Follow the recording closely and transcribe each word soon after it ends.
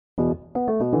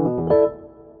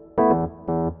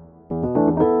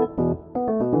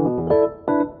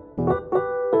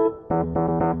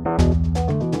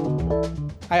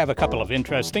a couple of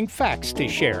interesting facts to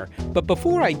share. But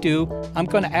before I do, I'm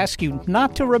going to ask you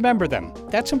not to remember them.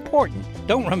 That's important.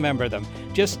 Don't remember them.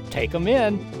 Just take them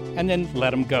in and then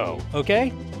let them go,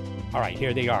 okay? All right,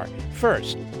 here they are.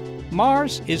 First,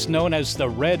 Mars is known as the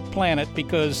red planet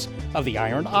because of the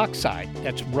iron oxide,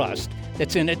 that's rust,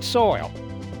 that's in its soil.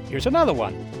 Here's another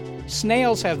one.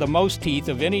 Snails have the most teeth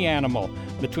of any animal,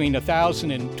 between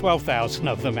 1,000 and 12,000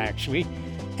 of them, actually.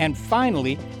 And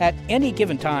finally, at any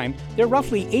given time, there are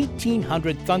roughly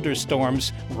 1,800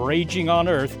 thunderstorms raging on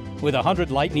Earth with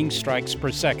 100 lightning strikes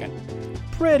per second.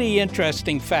 Pretty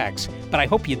interesting facts, but I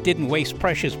hope you didn't waste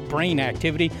precious brain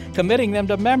activity committing them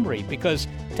to memory, because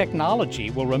technology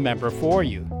will remember for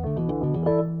you.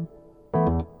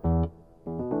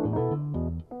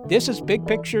 This is Big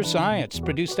Picture Science,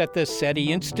 produced at the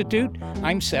SETI Institute.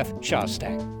 I'm Seth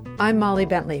Shostak. I'm Molly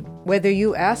Bentley. Whether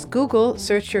you ask Google,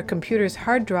 search your computer's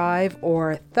hard drive,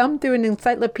 or thumb through an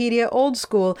encyclopedia old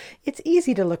school, it's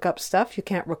easy to look up stuff you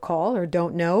can't recall or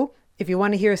don't know. If you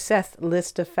want to hear Seth's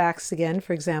list of facts again,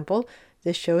 for example,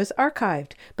 this show is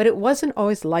archived. But it wasn't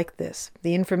always like this.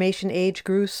 The information age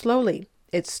grew slowly.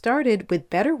 It started with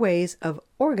better ways of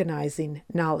organizing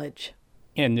knowledge.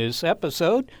 In this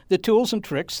episode, the tools and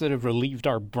tricks that have relieved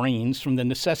our brains from the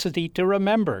necessity to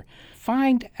remember.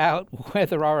 Find out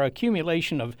whether our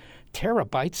accumulation of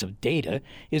terabytes of data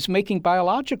is making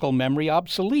biological memory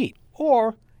obsolete,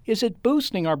 or is it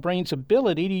boosting our brain's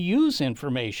ability to use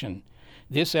information?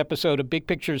 This episode of Big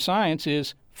Picture Science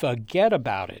is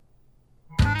Fuhgeddaboudit.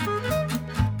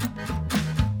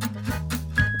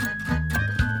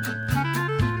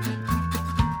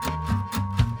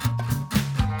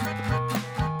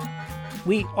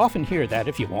 We often hear that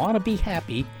if you want to be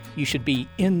happy, you should be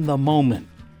in the moment.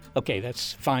 Okay,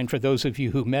 that's fine for those of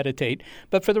you who meditate,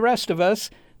 but for the rest of us,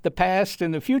 the past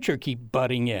and the future keep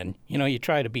butting in. You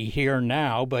try to be here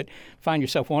now, but find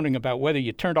yourself wondering about whether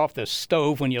you turned off the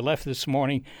stove when you left this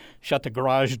morning, shut the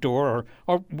garage door,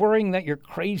 or worrying that your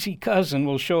crazy cousin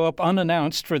will show up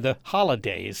unannounced for the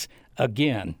holidays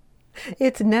again.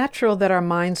 It's natural that our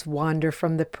minds wander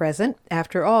from the present.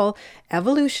 After all,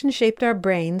 evolution shaped our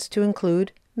brains to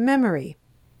include memory.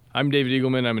 I'm David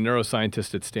Eagleman. I'm a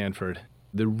neuroscientist at Stanford.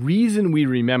 The reason we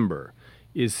remember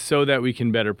is so that we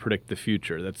can better predict the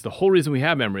future. That's the whole reason we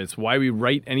have memory. It's why we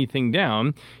write anything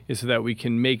down, is so that we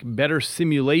can make better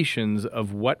simulations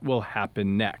of what will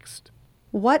happen next.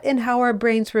 What and how our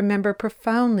brains remember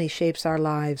profoundly shapes our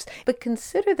lives. But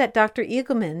consider that Dr.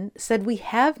 Eagleman said we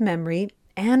have memory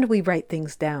and we write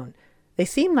things down. They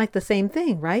seem like the same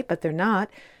thing, right? But they're not.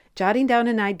 Jotting down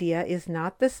an idea is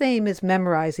not the same as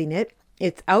memorizing it.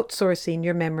 It's outsourcing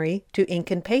your memory to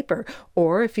ink and paper,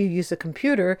 or if you use a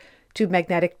computer, to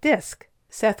magnetic disk.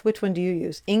 Seth, which one do you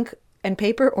use? Ink and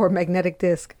paper or magnetic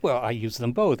disk? Well, I use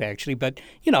them both, actually. But,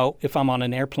 if I'm on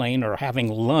an airplane or having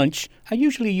lunch, I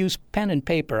usually use pen and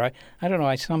paper. I don't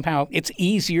know, somehow it's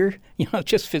easier,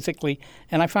 just physically.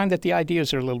 And I find that the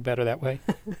ideas are a little better that way.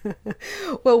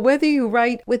 Well, whether you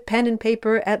write with pen and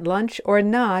paper at lunch or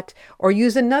not, or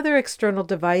use another external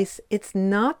device, it's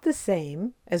not the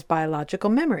same as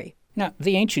biological memory. Now,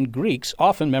 the ancient Greeks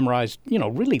often memorized,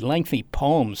 really lengthy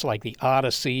poems like the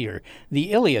Odyssey or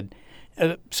the Iliad.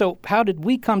 So how did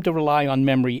we come to rely on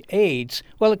memory aids?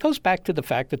 Well, it goes back to the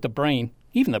fact that the brain,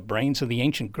 even the brains of the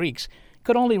ancient Greeks,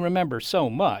 could only remember so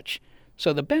much.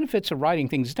 So the benefits of writing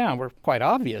things down were quite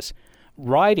obvious.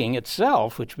 Writing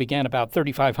itself, which began about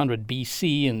 3500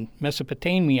 BC in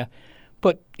Mesopotamia,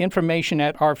 put information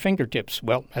at our fingertips,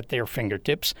 well, at their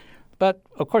fingertips. But,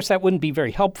 of course, that wouldn't be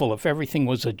very helpful if everything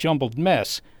was a jumbled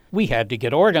mess. We had to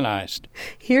get organized.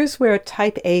 Here's where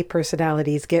type A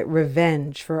personalities get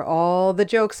revenge for all the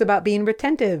jokes about being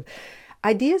retentive.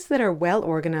 Ideas that are well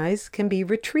organized can be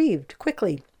retrieved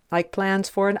quickly, like plans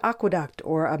for an aqueduct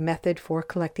or a method for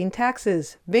collecting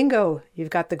taxes. Bingo, you've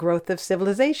got the growth of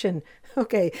civilization.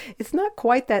 Okay, it's not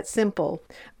quite that simple,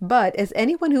 but as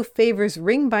anyone who favors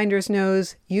ring binders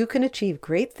knows, you can achieve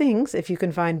great things if you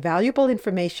can find valuable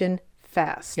information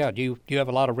fast. Yeah, do you have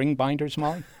a lot of ring binders,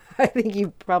 Molly? I think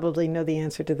you probably know the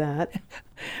answer to that.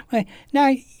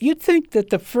 Now, you'd think that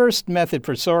the first method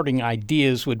for sorting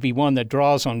ideas would be one that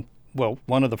draws on,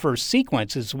 one of the first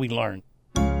sequences we learn.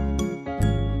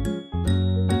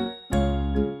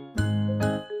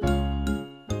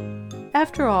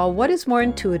 After all, what is more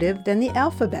intuitive than the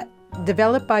alphabet?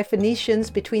 Developed by Phoenicians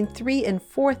between 3,000 and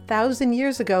 4,000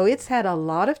 years ago, it's had a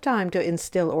lot of time to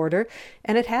instill order,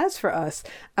 and it has for us.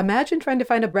 Imagine trying to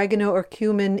find oregano or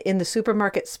cumin in the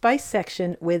supermarket spice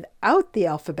section without the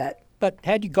alphabet. But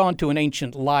had you gone to an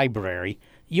ancient library,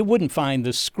 you wouldn't find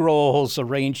the scrolls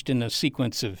arranged in a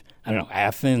sequence of I don't know,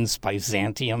 Athens,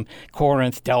 Byzantium,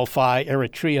 Corinth, Delphi,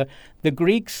 Eritrea. The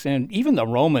Greeks and even the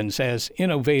Romans, as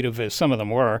innovative as some of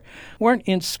them were, weren't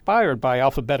inspired by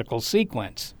alphabetical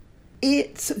sequence.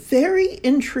 It's very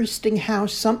interesting how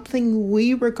something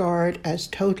we regard as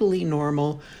totally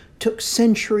normal took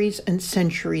centuries and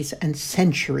centuries and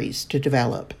centuries to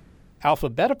develop.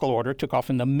 Alphabetical order took off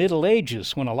in the Middle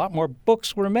Ages when a lot more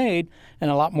books were made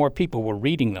and a lot more people were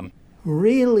reading them.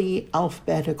 Really,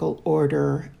 alphabetical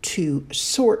order to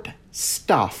sort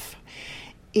stuff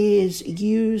is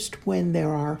used when there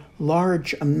are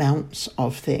large amounts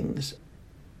of things.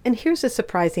 And here's a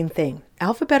surprising thing.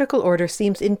 Alphabetical order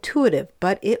seems intuitive,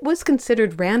 but it was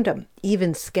considered random,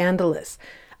 even scandalous.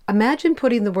 Imagine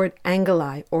putting the word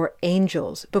angeli, or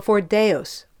angels, before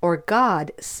Deus, or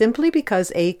God, simply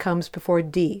because A comes before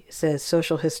D, says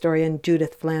social historian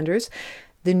Judith Flanders.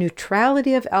 The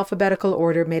neutrality of alphabetical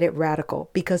order made it radical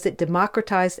because it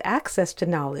democratized access to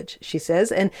knowledge, she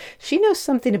says, and she knows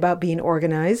something about being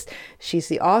organized. She's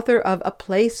the author of A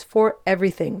Place for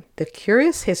Everything, The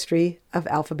Curious History of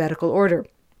Alphabetical Order.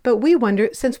 But we wonder,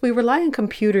 since we rely on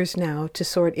computers now to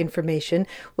sort information,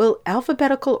 will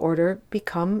alphabetical order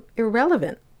become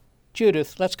irrelevant?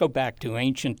 Judith, let's go back to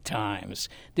ancient times.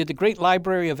 Did the Great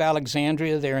Library of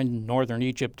Alexandria there in northern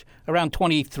Egypt, around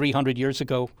 2,300 years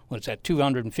ago, what's that,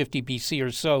 250 BC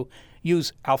or so,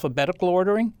 use alphabetical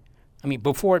ordering? I mean,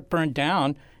 before it burned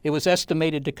down, it was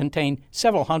estimated to contain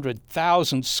several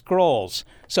 100,000 scrolls.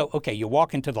 So, okay, you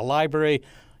walk into the library,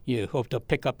 you hope to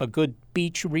pick up a good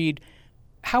beach read.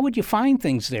 How would you find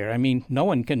things there? I mean, no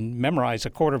one can memorize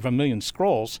 250,000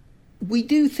 scrolls. We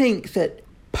do think that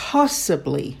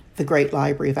possibly the Great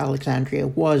Library of Alexandria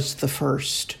was the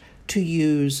first to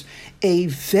use a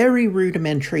very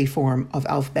rudimentary form of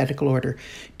alphabetical order.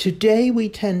 Today, we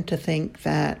tend to think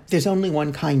that there's only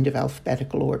one kind of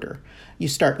alphabetical order. You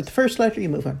start with the first letter, you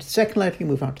move on to the second letter, you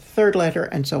move on to the third letter,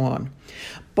 and so on.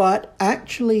 But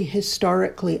actually,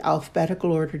 historically,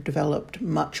 alphabetical order developed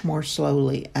much more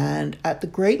slowly. And at the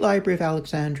Great Library of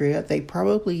Alexandria, they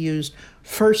probably used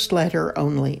first letter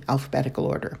only alphabetical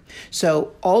order.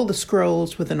 So all the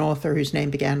scrolls with an author whose name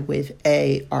began with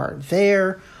A are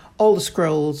there. All the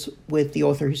scrolls with the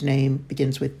author whose name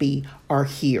begins with B are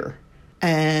here.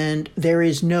 And there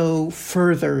is no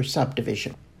further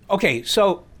subdivision. Okay,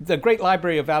 so the Great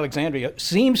Library of Alexandria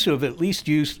seems to have at least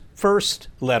used first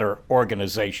letter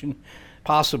organization,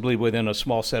 possibly within a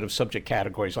small set of subject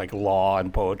categories like law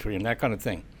and poetry and that kind of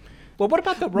thing. Well, what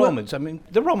about the Romans? I mean,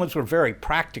 the Romans were very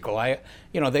practical.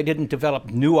 They didn't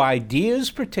develop new ideas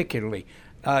particularly.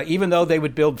 Even though they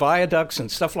would build viaducts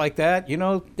and stuff like that,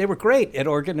 they were great at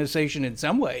organization in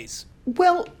some ways.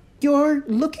 Well, you're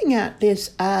looking at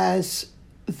this as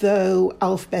though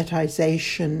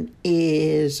alphabetization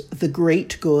is the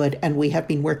great good, and we have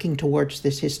been working towards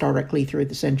this historically through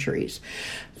the centuries.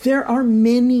 There are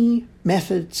many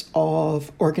methods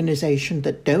of organization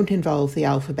that don't involve the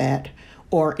alphabet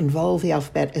or involve the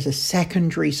alphabet as a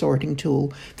secondary sorting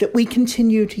tool that we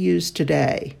continue to use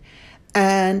today.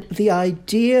 And the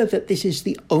idea that this is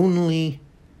the only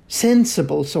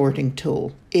sensible sorting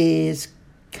tool is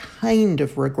kind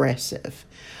of regressive.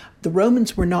 The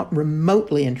Romans were not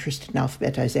remotely interested in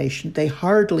alphabetization. They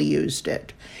hardly used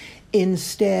it.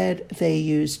 Instead, they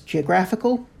used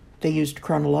geographical, they used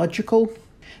chronological,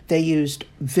 they used,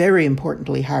 very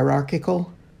importantly,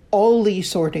 hierarchical. All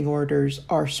these sorting orders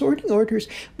are sorting orders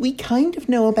we kind of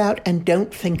know about and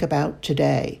don't think about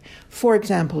today. For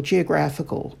example,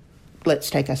 geographical.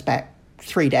 Let's take us back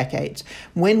 3 decades,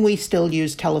 when we still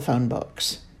use telephone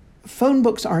books. Phone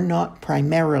books are not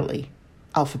primarily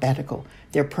alphabetical.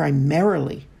 They're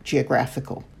primarily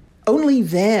geographical. Only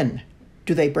then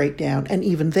do they break down, and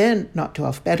even then, not to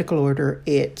alphabetical order,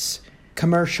 it's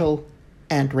commercial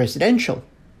and residential.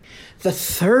 The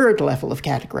third level of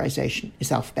categorization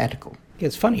is alphabetical.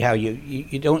 It's funny how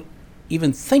you don't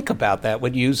even think about that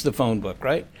when you use the phone book,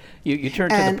 right? You turn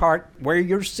to the part where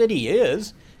your city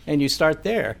is, and you start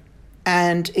there.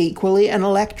 And equally, an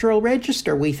electoral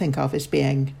register we think of as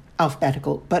being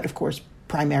alphabetical, but of course,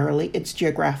 primarily it's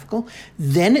geographical.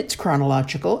 Then it's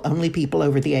chronological, only people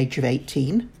over the age of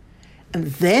 18. And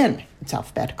then it's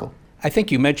alphabetical. I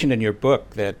think you mentioned in your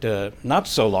book that not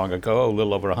so long ago, a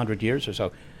little over 100 years or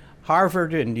so,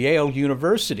 Harvard and Yale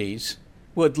universities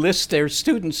would list their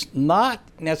students not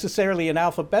necessarily in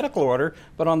alphabetical order,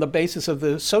 but on the basis of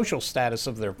the social status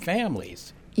of their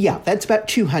families. Yeah, that's about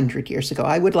 200 years ago.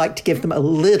 I would like to give them a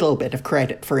little bit of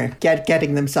credit for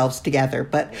getting themselves together.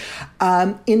 But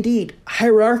indeed,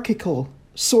 hierarchical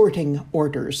sorting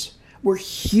orders were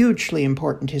hugely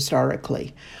important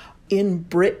historically. In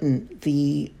Britain,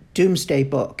 the Doomsday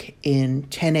Book in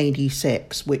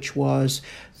 1086, which was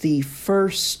the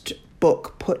first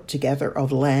book put together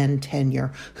of land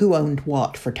tenure, who owned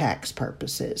what for tax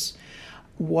purposes,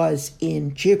 was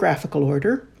in geographical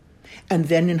order and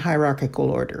then in hierarchical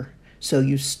order. So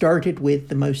you started with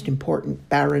the most important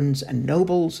barons and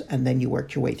nobles, and then you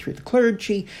worked your way through the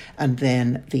clergy, and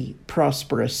then the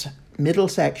prosperous middle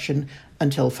section,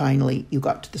 until finally you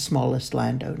got to the smallest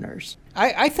landowners.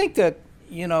 I think that,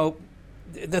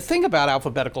 the thing about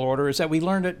alphabetical order is that we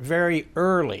learned it very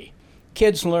early.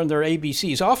 Kids learn their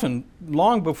ABCs often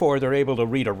long before they're able to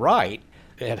read or write.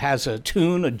 It has a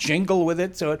tune, a jingle with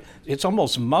it, so it's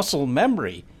almost muscle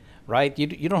memory, right?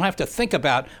 You don't have to think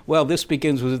about, well, this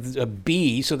begins with a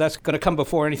B, so that's going to come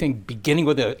before anything beginning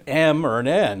with an M or an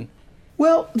N.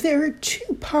 Well, there are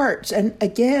two parts, and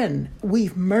again,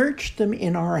 we've merged them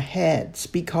in our heads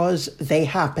because they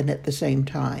happen at the same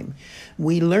time.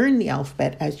 We learn the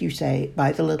alphabet, as you say,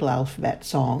 by the Little Alphabet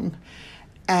Song,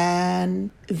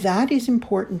 and that is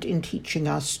important in teaching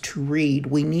us to read.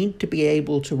 We need to be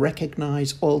able to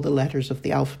recognize all the letters of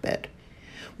the alphabet.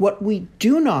 What we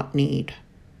do not need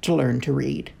to learn to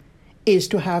read is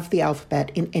to have the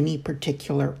alphabet in any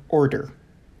particular order.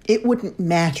 It wouldn't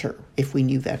matter if we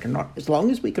knew that or not, as long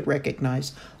as we could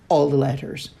recognize all the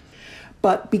letters.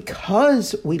 But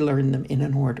because we learn them in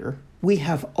an order, we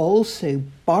have also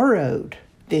borrowed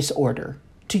this order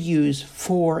to use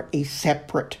for a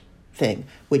separate thing,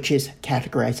 which is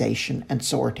categorization and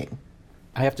sorting.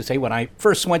 I have to say, when I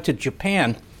first went to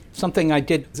Japan, something I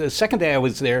did the second day I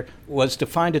was there was to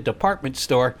find a department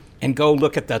store and go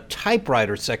look at the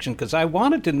typewriter section, because I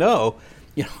wanted to know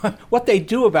what they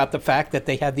do about the fact that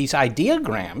they have these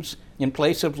ideograms in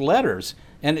place of letters.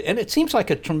 And it seems like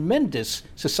a tremendous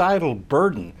societal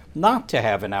burden not to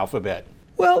have an alphabet.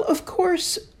 Well, of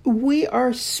course, we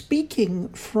are speaking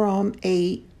from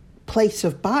a place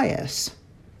of bias,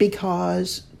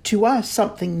 because to us,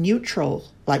 something neutral,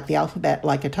 like the alphabet,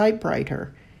 like a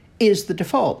typewriter, is the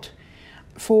default.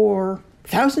 For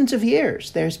thousands of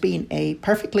years, there's been a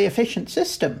perfectly efficient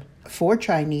system for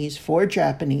Chinese, for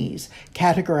Japanese,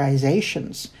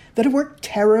 categorizations that have worked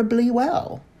terribly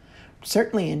well.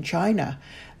 Certainly in China,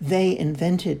 they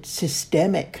invented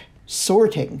systemic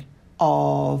sorting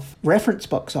of reference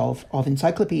books, of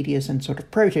encyclopedias and sort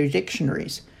of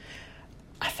proto-dictionaries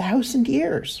 1,000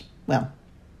 years, well,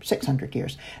 600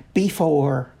 years,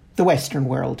 before the Western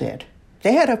world did.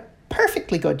 They had a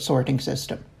perfectly good sorting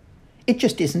system. It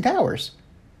just isn't ours.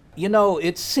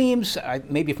 It seems,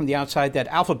 maybe from the outside, that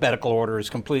alphabetical order is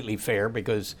completely fair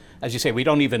because, as you say, we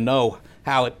don't even know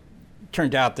how it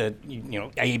turned out that,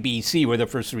 A, B, C were the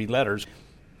first three letters.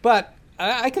 But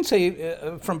I can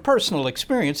say from personal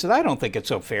experience that I don't think it's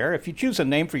so fair. If you choose a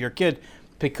name for your kid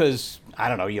because, I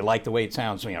don't know, you like the way it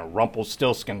sounds,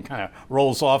 Rumpelstiltskin kind of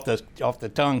rolls off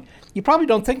the tongue, you probably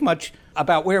don't think much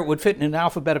about where it would fit in an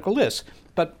alphabetical list.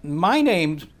 But my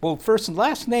names, both first and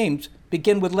last names,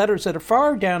 begin with letters that are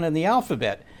far down in the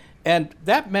alphabet. And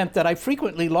that meant that I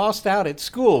frequently lost out at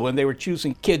school when they were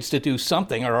choosing kids to do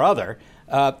something or other.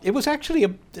 It was actually,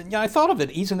 I thought of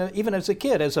it even as a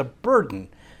kid as a burden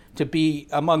to be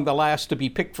among the last to be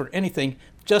picked for anything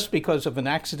just because of an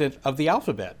accident of the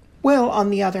alphabet. Well, on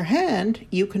the other hand,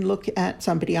 you can look at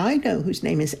somebody I know whose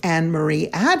name is Anne Marie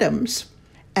Adams,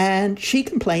 and she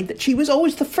complained that she was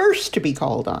always the first to be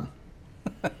called on.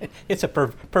 It's a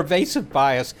pervasive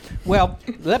bias. Well,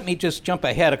 let me just jump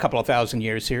ahead a couple of thousand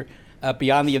years here,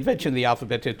 beyond the invention of the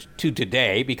alphabet to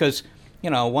today, because,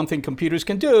 one thing computers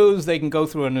can do is they can go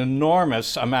through an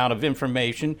enormous amount of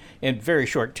information in very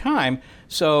short time.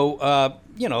 So,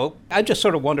 I just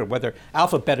sort of wonder whether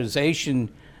alphabetization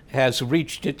has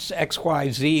reached its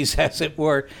XYZs, as it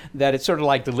were, that it's sort of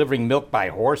like delivering milk by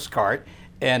horse cart,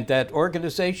 and that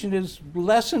organization is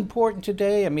less important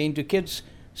today. I mean, do kids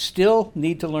still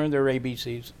need to learn their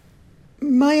ABCs?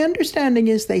 My understanding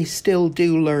is they still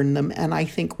do learn them, and I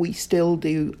think we still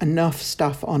do enough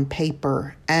stuff on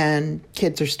paper, and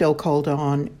kids are still called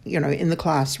on, in the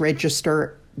class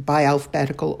register by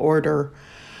alphabetical order.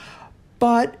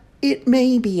 But it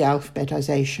may be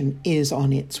alphabetization is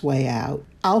on its way out.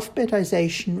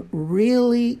 Alphabetization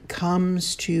really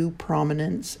comes to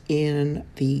prominence in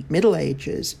the Middle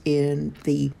Ages, in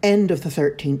the end of the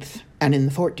 13th, and in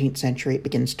the 14th century it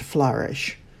begins to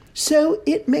flourish. So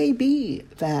it may be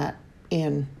that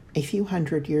in a few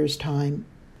hundred years' time,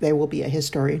 there will be a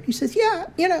historian who says,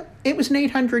 it was an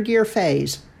 800-year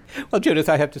phase. Well, Judith,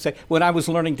 I have to say, when I was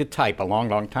learning to type a long,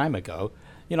 long time ago,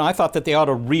 I thought that they ought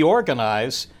to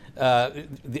reorganize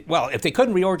if they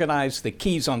couldn't reorganize the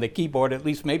keys on the keyboard, at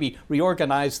least maybe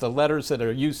reorganize the letters that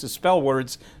are used to spell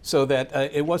words so that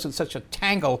it wasn't such a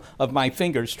tangle of my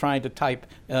fingers trying to type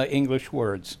English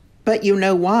words. But you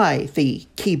know why the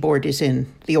keyboard is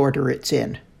in the order it's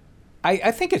in.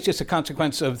 I think it's just a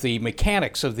consequence of the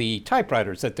mechanics of the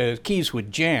typewriters, that the keys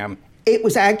would jam. It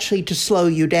was actually to slow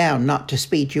you down, not to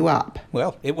speed you up.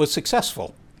 Well, it was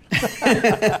successful.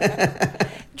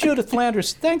 Judith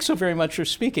Flanders, thanks so very much for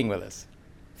speaking with us.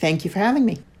 Thank you for having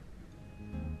me.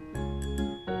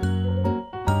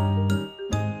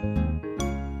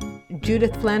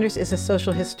 Judith Flanders is a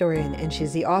social historian, and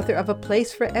she's the author of A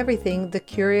Place for Everything, The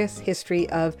Curious History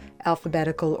of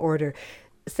Alphabetical Order.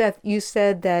 Seth, you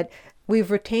said that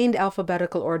we've retained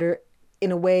alphabetical order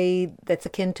in a way that's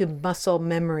akin to muscle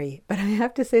memory. But I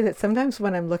have to say that sometimes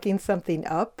when I'm looking something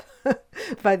up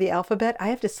by the alphabet, I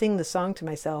have to sing the song to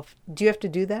myself. Do you have to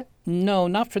do that? No,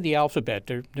 not for the alphabet.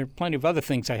 There are plenty of other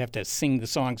things I have to sing the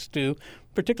songs to,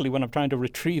 particularly when I'm trying to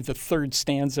retrieve the third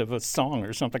stanza of a song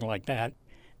or something like that.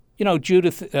 You know,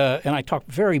 Judith and I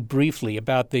talked very briefly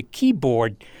about the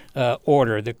keyboard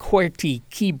order, the QWERTY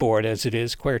keyboard as it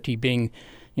is, QWERTY being,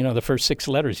 you know, the first 6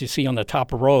 letters you see on the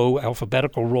top row,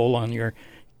 alphabetical roll on your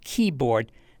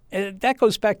keyboard. That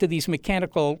goes back to these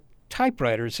mechanical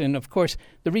typewriters. And, of course,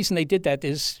 the reason they did that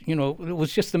is, you know, it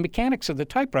was just the mechanics of the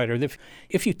typewriter.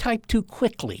 If you typed too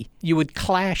quickly, you would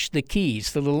clash the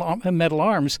keys, the little metal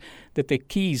arms that the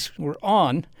keys were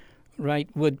on, right,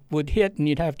 would hit, and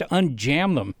you'd have to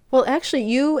unjam them. Well, actually,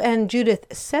 you and Judith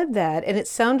said that, and it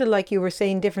sounded like you were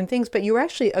saying different things, but you were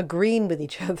actually agreeing with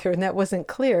each other, and that wasn't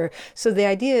clear. So the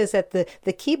idea is that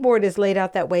the keyboard is laid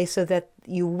out that way so that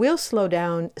you will slow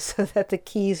down so that the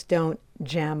keys don't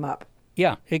jam up.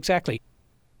 Yeah, exactly.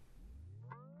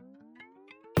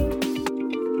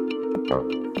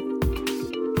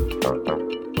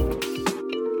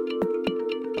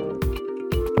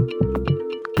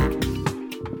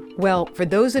 Well, for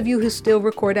those of you who still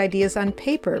record ideas on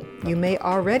paper, you may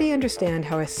already understand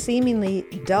how a seemingly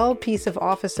dull piece of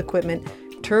office equipment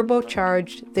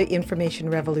turbocharged the information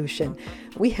revolution.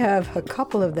 We have a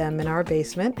couple of them in our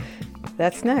basement.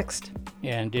 That's next.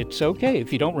 And it's okay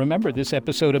if you don't remember this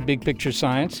episode of Big Picture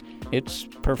Science. It's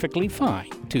perfectly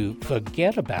fine to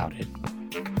forget about it.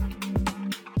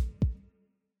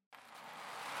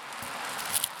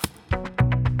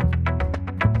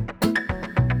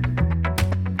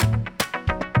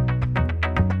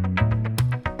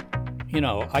 You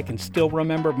know, I can still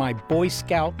remember my Boy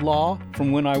Scout law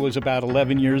from when I was about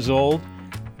 11 years old.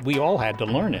 We all had to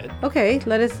learn it. Okay,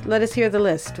 let us hear the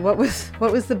list. What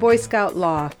was the Boy Scout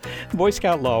law? Boy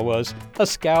Scout law was, a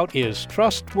scout is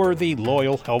trustworthy,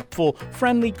 loyal, helpful,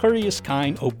 friendly, courteous,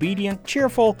 kind, obedient,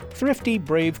 cheerful, thrifty,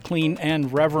 brave, clean,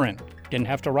 and reverent. Didn't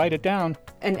have to write it down.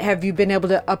 And have you been able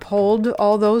to uphold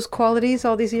all those qualities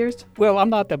all these years? Well, I'm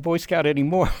not the Boy Scout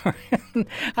anymore.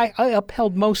 I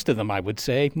upheld most of them, I would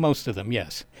say. Most of them,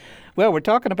 yes. Well, we're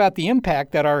talking about the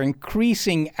impact that our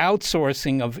increasing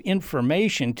outsourcing of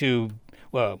information to,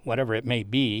 well, whatever it may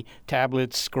be,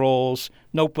 tablets, scrolls,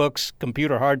 notebooks,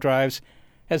 computer hard drives,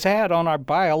 has had on our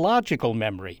biological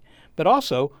memory. But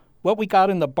also, what we got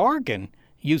in the bargain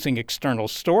using external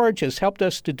storage has helped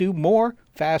us to do more,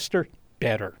 faster,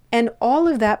 better. And all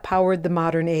of that powered the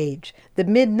modern age. The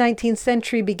mid-19th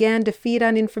century began to feed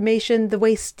on information the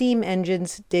way steam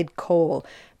engines did coal.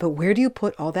 But where do you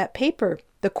put all that paper?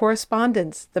 The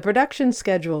correspondence, the production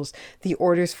schedules, the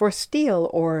orders for steel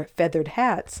or feathered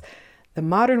hats. The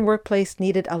modern workplace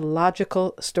needed a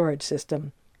logical storage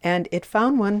system, and it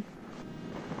found one.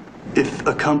 If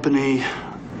a company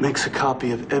makes a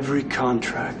copy of every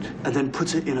contract and then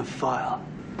puts it in a file,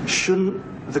 shouldn't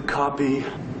the copy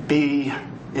be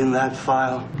in that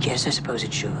file? Yes, I suppose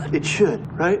it should. It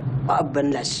should, right?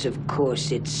 Unless, of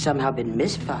course, it's somehow been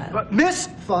misfiled. But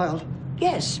misfiled?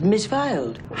 Yes,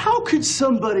 misfiled. How could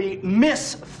somebody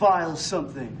misfile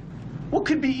something? What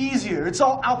could be easier? It's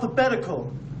all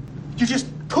alphabetical. You just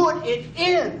put it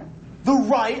in the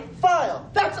right file.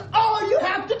 That's all you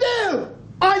have to do.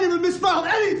 I never misfiled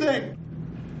anything.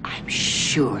 I'm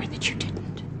sure that you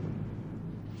didn't.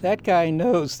 That guy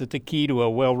knows that the key to a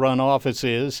well-run office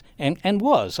is, and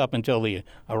was up until the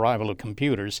arrival of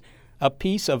computers, a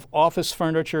piece of office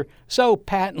furniture so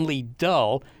patently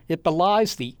dull it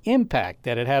belies the impact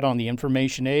that it had on the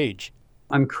information age.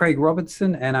 I'm Craig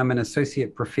Robertson, and I'm an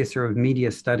associate professor of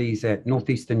media studies at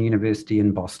Northeastern University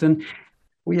in Boston.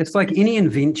 Well, it's like any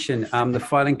invention, the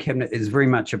filing cabinet is very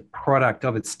much a product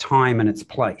of its time and its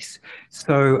place.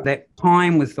 So that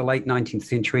time was the late 19th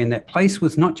century, and that place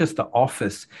was not just the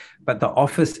office, but the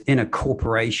office in a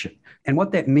corporation. And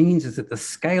what that means is that the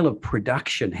scale of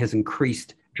production has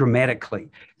increased dramatically.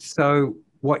 So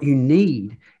what you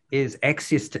need is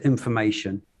access to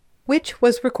information. Which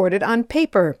was recorded on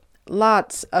paper.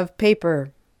 Lots of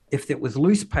paper. If it was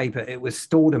loose paper, it was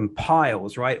stored in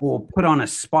piles, right? Or put on a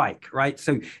spike, right?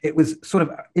 So it was sort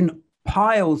of in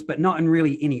piles, but not in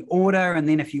really any order. And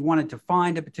then if you wanted to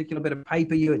find a particular bit of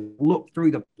paper, you would look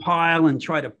through the pile and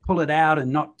try to pull it out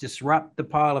and not disrupt the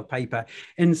pile of paper.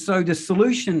 And so the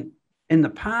solution in the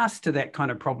past to that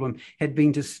kind of problem had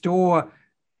been to store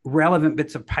relevant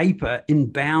bits of paper in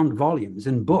bound volumes,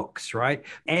 in books, right?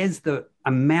 As the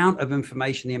amount of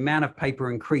information, the amount of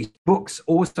paper increased, books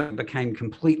also became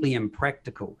completely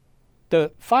impractical.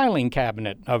 The Filing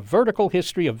Cabinet, A Vertical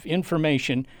History of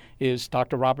Information, is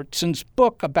Dr. Robertson's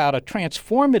book about a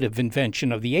transformative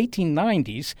invention of the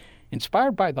 1890s,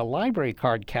 inspired by the library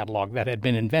card catalog that had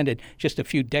been invented just a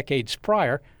few decades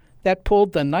prior, that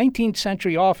pulled the 19th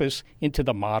century office into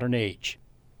the modern age.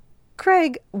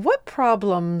 Craig, what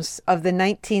problems of the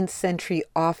 19th century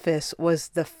office was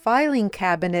the filing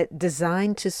cabinet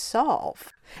designed to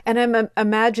solve? And I'm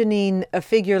imagining a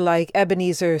figure like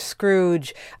Ebenezer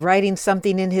Scrooge writing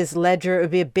something in his ledger. It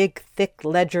would be a big, thick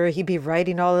ledger. He'd be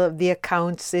writing all of the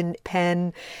accounts in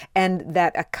pen. And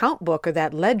that account book or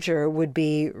that ledger would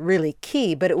be really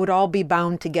key, but it would all be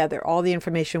bound together. All the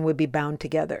information would be bound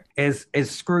together. As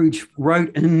Scrooge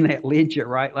wrote in that ledger,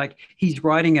 right? Like he's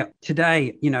writing it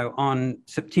today, on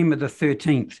September the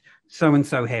 13th.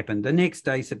 So-and-so happened. The next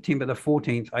day, September the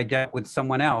 14th, I dealt with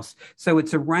someone else. So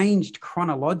it's arranged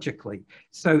chronologically.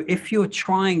 So if you're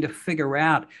trying to figure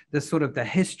out the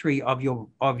history of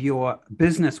your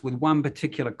business with one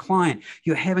particular client,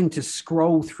 you're having to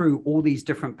scroll through all these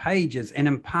different pages. And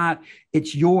in part,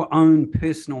 it's your own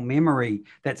personal memory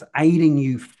that's aiding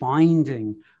you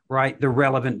finding the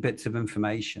relevant bits of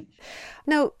information.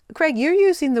 Now, Craig, you're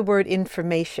using the word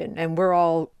information, and we're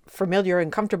all familiar and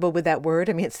comfortable with that word.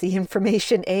 I mean, it's the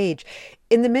information age.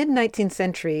 In the mid-19th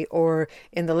century or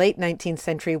in the late 19th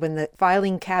century, when the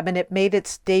filing cabinet made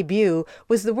its debut,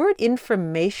 was the word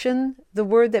information the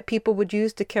word that people would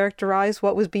use to characterize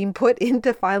what was being put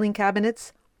into filing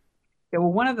cabinets? Yeah,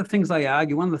 well, one of the things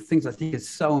I think is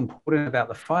so important about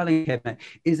the filing cabinet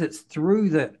is it's through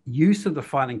the use of the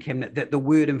filing cabinet that the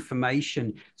word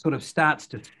information sort of starts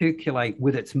to circulate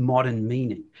with its modern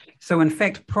meaning. So in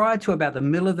fact, prior to about the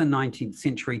middle of the 19th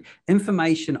century,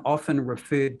 information often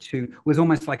referred to was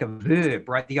almost like a verb,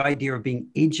 right? The idea of being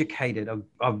educated,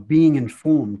 of being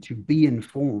informed, to be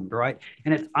informed, right?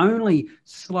 And it's only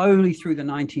slowly through the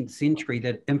 19th century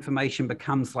that information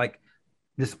becomes like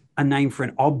a name for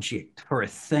an object, for a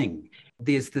thing.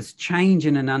 There's this change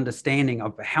in an understanding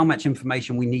of how much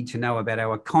information we need to know about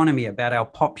our economy, about our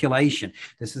population.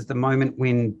 This is the moment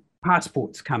when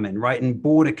passports come in, right? And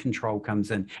border control comes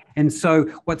in. And so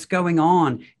what's going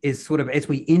on is sort of as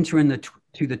we enter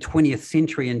to the 20th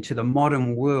century into the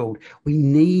modern world, we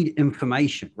need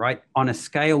information, right? On a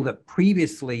scale that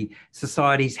previously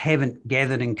societies haven't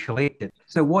gathered and collected.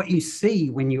 So what you see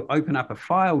when you open up a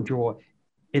file drawer,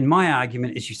 in my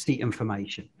argument, is you see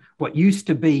information. What used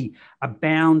to be a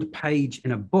bound page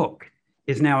in a book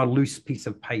is now a loose piece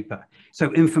of paper.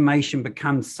 So information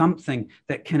becomes something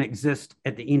that can exist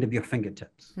at the end of your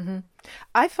fingertips. Mm-hmm.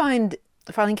 I find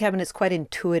the filing cabinets quite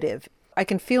intuitive. I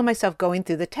can feel myself going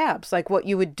through the tabs. Like what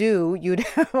you would do, you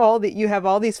have all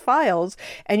these files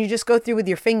and you just go through with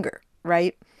your finger,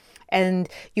 right? And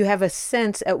you have a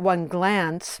sense at one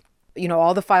glance,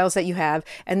 all the files that you have,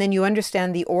 and then you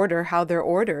understand the order, how they're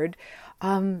ordered.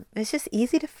 It's just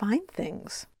easy to find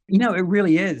things. It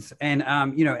really is. And,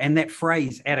 and that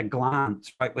phrase, at a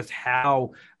glance, right, was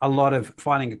how a lot of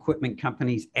filing equipment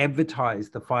companies advertise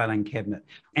the filing cabinet.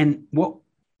 And what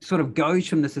sort of goes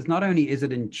from this is not only is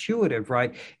it intuitive,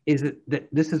 right, is it that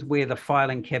this is where the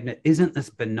filing cabinet isn't this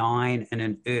benign and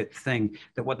inert thing,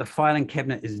 that what the filing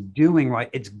cabinet is doing, right,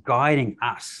 it's guiding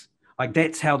us. Like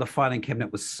that's how the filing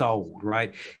cabinet was sold,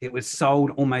 right? It was sold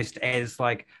almost as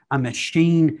like a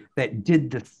machine that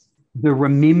did the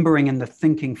remembering and the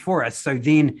thinking for us. So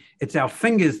then it's our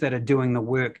fingers that are doing the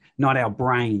work, not our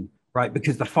brain, right?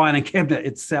 Because the filing cabinet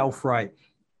itself, right,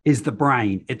 is the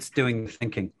brain. It's doing the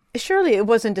thinking. Surely it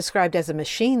wasn't described as a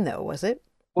machine, though, was it?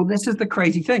 Well, this is the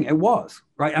crazy thing. It was,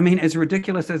 right? I mean, as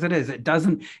ridiculous as it is, it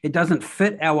doesn't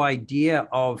fit our idea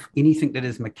of anything that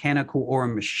is mechanical or a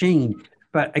machine.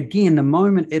 But again, the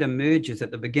moment it emerges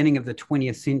at the beginning of the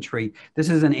 20th century, this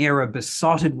is an era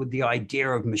besotted with the idea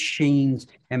of machines,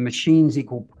 and machines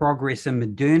equal progress and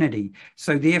modernity.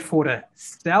 So therefore, to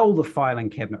sell the filing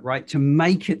cabinet, right, to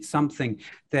make it something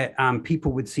that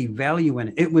people would see value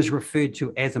in, it was referred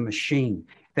to as a machine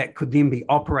that could then be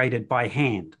operated by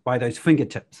hand, by those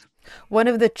fingertips. One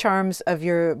of the charms of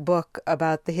your book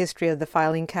about the history of the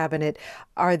filing cabinet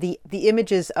are the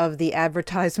images of the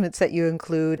advertisements that you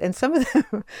include, and some of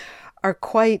them are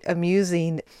quite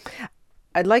amusing.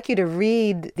 I'd like you to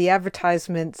read the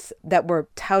advertisements that were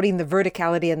touting the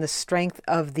verticality and the strength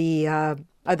of the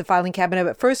filing cabinet.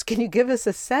 But first, can you give us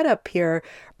a setup here?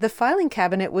 The filing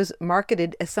cabinet was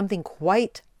marketed as something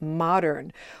quite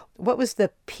modern. What was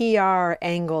the PR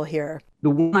angle here? The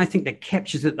one I think that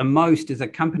captures it the most is a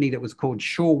company that was called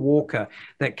Shaw Walker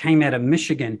that came out of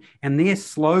Michigan. And their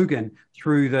slogan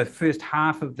through the first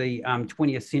half of the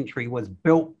 20th century was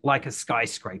built like a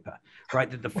skyscraper, right?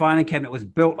 That the filing cabinet was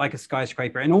built like a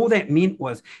skyscraper. And all that meant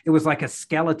was it was like a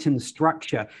skeleton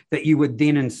structure that you would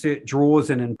then insert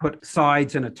drawers in and put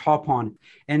sides and a top on.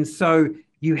 And so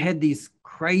you had these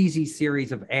crazy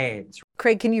series of ads.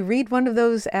 Craig, can you read one of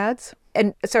those ads?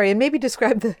 And maybe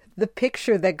describe the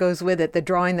picture that goes with it, the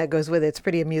drawing that goes with it. It's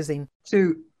pretty amusing.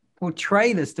 To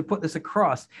portray this, to put this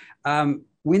across,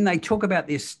 when they talk about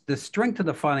this, the strength of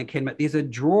the filing cabinet, there's a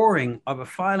drawing of a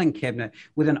filing cabinet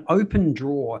with an open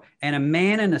drawer and a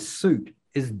man in a suit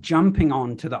is jumping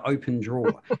onto the open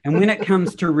drawer. And when it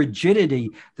comes to rigidity,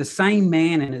 the same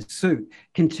man in his suit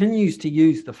continues to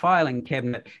use the filing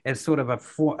cabinet as sort of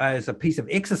as a piece of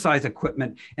exercise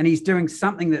equipment. And he's doing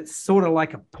something that's sort of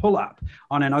like a pull-up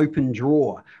on an open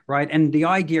drawer, right? And the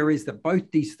idea is that both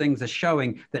these things are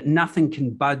showing that nothing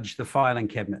can budge the filing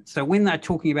cabinet. So when they're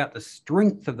talking about the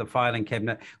strength of the filing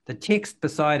cabinet, the text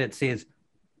beside it says,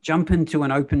 jump into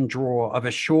an open drawer of a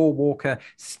Shaw Walker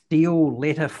steel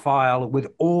letter file with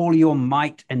all your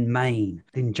might and main,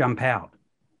 then jump out.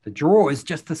 The drawer is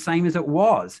just the same as it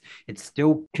was. It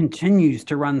still continues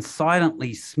to run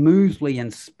silently, smoothly,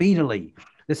 and speedily.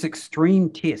 This extreme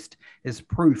test is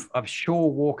proof of Shaw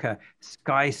Walker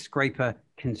skyscraper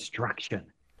construction.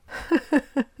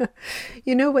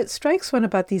 You know, what strikes one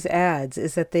about these ads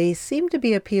is that they seem to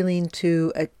be appealing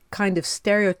to a kind of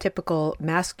stereotypical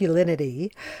masculinity,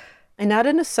 and not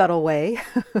in a subtle way,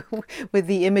 with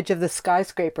the image of the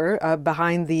skyscraper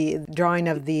behind the drawing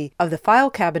of the file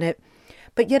cabinet,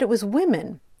 but yet it was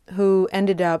women who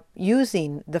ended up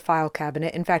using the file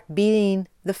cabinet, in fact, being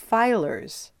the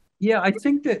filers. Yeah, I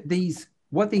think that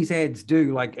what these ads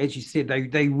do, like as you said,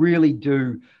 they really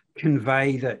do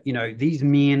convey that, you know, these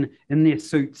men in their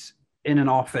suits in an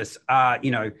office are, you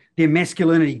know, their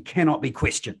masculinity cannot be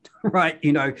questioned, right?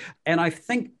 You know, and I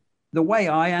think the way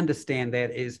I understand that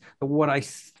is that what I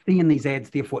see in these ads,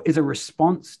 therefore, is a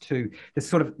response to the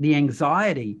sort of the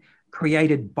anxiety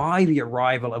created by the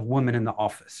arrival of women in the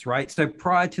office, right? So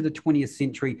prior to the 20th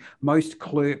century, most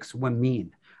clerks were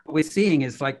men. What we're seeing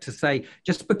is like to say,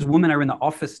 just because women are in the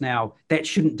office now, that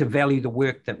shouldn't devalue the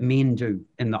work that men do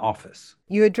in the office.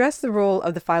 You address the role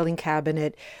of the filing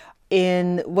cabinet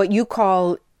in what you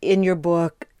call in your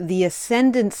book the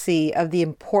ascendancy of the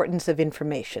importance of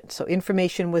information. So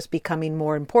information was becoming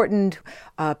more important.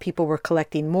 People were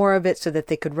collecting more of it so that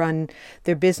they could run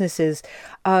their businesses.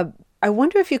 I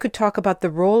wonder if you could talk about the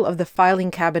role of the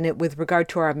filing cabinet with regard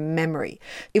to our memory.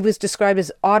 It was described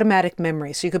as automatic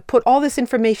memory. So you could put all this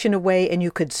information away and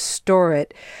you could store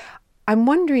it. I'm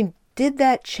wondering, did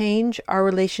that change our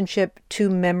relationship to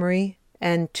memory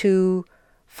and to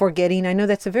forgetting? I know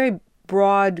that's a very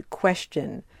broad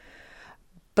question,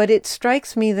 but it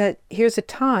strikes me that here's a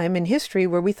time in history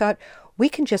where we thought we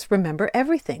can just remember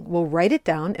everything. We'll write it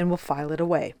down and we'll file it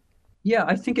away. Yeah,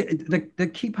 I think the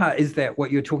key part is that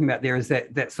what you're talking about there is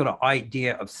that sort of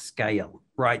idea of scale,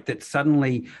 right? That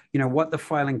suddenly, you know, what the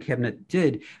filing cabinet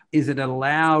did is it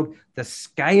allowed the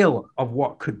scale of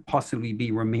what could possibly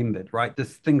be remembered, right? The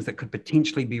things that could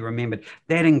potentially be remembered,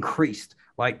 that increased,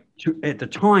 like at the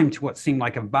time, to what seemed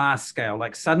like a vast scale.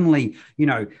 Like suddenly, you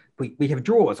know, we have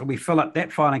drawers and we fill up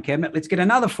that filing cabinet. Let's get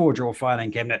another 4-drawer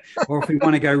filing cabinet. Or if we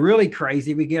want to go really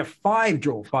crazy, we get a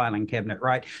 5-drawer filing cabinet,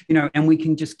 right? You know, and we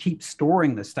can just keep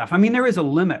storing this stuff. I mean, there is a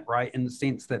limit, right? In the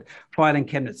sense that filing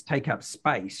cabinets take up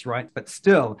space, right? But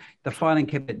still, the filing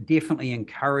cabinet definitely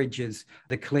encourages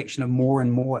the collection of more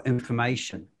and more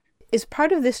information. Is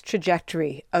part of this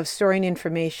trajectory of storing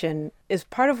information, is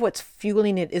part of what's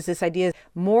fueling it is this idea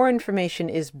more information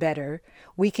is better.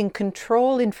 We can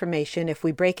control information if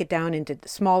we break it down into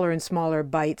smaller and smaller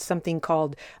bites, something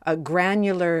called a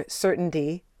granular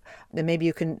certainty. Then maybe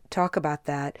you can talk about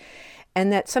that. And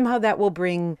that somehow that will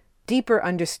bring deeper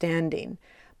understanding.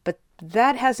 But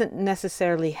that hasn't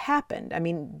necessarily happened. I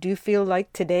mean, do you feel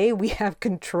like today we have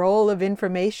control of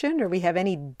information, or we have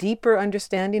any deeper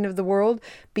understanding of the world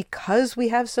because we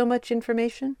have so much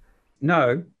information?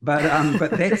 No, but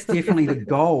that's definitely the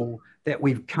goal that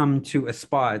we've come to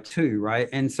aspire to, right?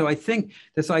 And so I think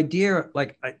this idea,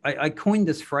 like I coined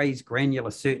this phrase,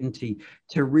 granular certainty,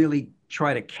 to really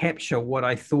try to capture what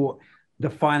I thought the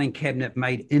filing cabinet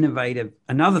made innovative.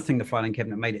 Another thing the filing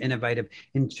cabinet made innovative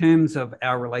in terms of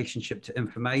our relationship to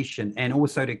information, and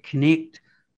also to connect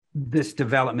this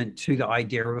development to the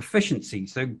idea of efficiency.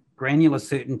 So granular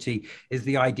certainty is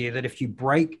the idea that if you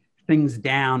break things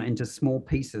down into small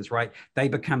pieces, right, they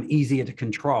become easier to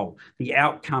control. The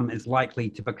outcome is likely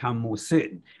to become more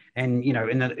certain. And,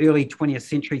 in the early 20th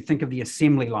century, think of the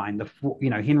assembly line,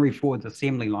 Henry Ford's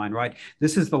assembly line, right?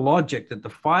 This is the logic that the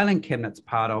filing cabinet's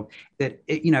part of, that,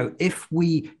 if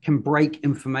we can break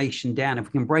information down, if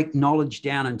we can break knowledge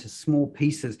down into small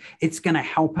pieces, it's going to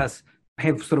help us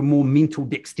have sort of more mental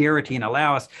dexterity and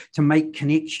allow us to make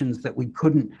connections that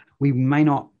we may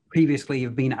not previously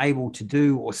have been able to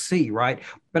do or see, right?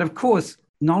 But of course,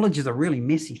 knowledge is a really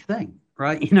messy thing,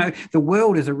 right? The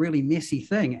world is a really messy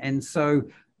thing. And so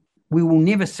we will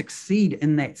never succeed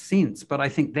in that sense. But I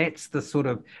think that's the sort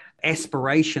of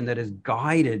aspiration that has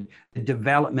guided the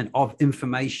development of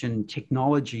information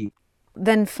technology.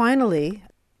 Then finally,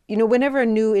 whenever a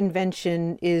new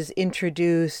invention is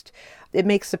introduced, it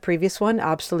makes the previous one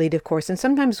obsolete, of course, and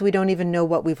sometimes we don't even know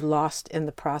what we've lost in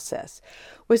the process.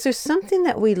 Was there something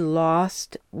that we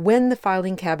lost when the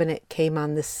filing cabinet came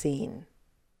on the scene?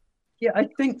 Yeah, I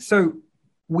think so.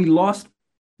 We lost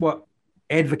what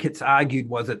advocates argued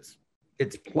was its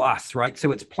plus, right?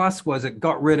 So its plus was it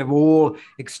got rid of all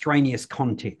extraneous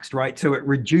context, right? So it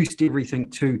reduced everything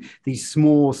to these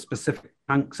small, specific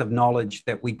chunks of knowledge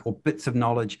that we call bits of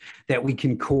knowledge that we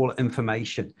can call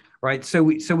information, right? So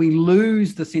we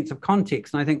lose the sense of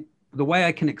context. And I think the way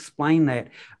I can explain that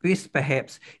best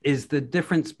perhaps is the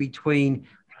difference between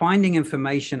finding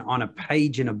information on a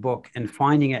page in a book and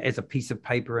finding it as a piece of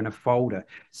paper in a folder.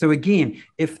 So again,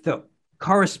 if the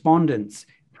correspondence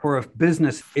for a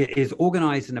business is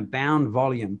organized in a bound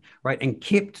volume, right, and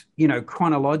kept,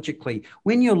 chronologically,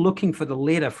 when you're looking for the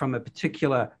letter from a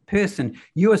particular person,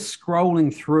 you are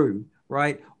scrolling through,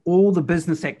 right, all the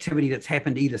business activity that's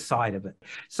happened either side of it.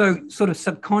 So sort of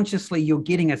subconsciously, you're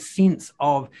getting a sense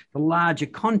of the larger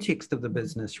context of the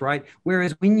business, right?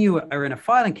 Whereas when you are in a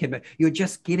filing cabinet, you're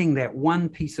just getting that one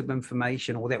piece of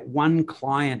information or that one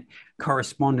client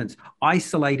correspondence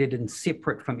isolated and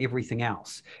separate from everything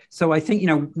else. So I think,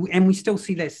 and we still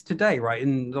see that today, right?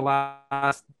 In the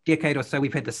last decade or so,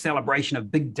 we've had the celebration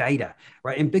of big data,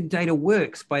 right? And big data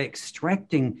works by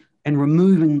extracting and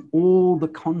removing all the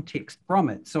context from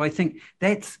it. So I think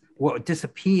that's what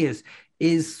disappears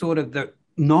is sort of the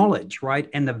knowledge, right?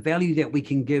 And the value that we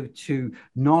can give to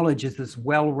knowledge is this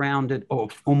well-rounded or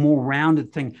more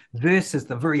rounded thing versus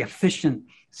the very efficient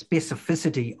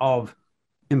specificity of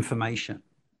information.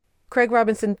 Craig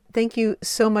Robinson, thank you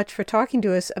so much for talking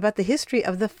to us about the history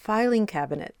of the filing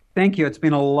cabinet. Thank you. It's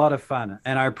been a lot of fun,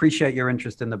 and I appreciate your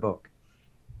interest in the book.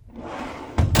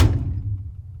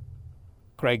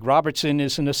 Craig Robertson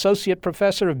is an associate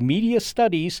professor of media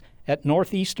studies at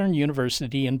Northeastern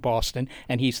University in Boston,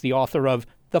 and he's the author of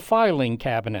The Filing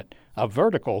Cabinet, A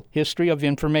Vertical History of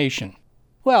Information.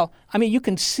 Well, you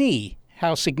can see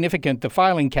how significant the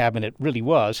filing cabinet really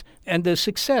was, and the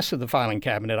success of the filing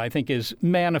cabinet, I think, is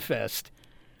manifest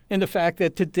in the fact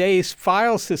that today's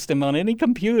file system on any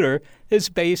computer is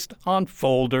based on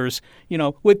folders,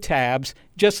 with tabs,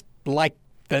 just like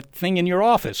that thing in your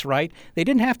office, right? They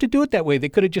didn't have to do it that way. They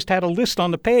could have just had a list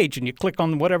on the page and you click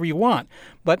on whatever you want.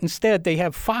 But instead, they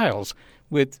have files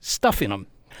with stuff in them.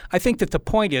 I think that the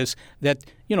point is that,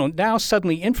 now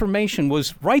suddenly information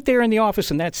was right there in the office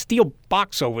in that steel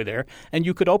box over there, and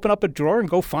you could open up a drawer and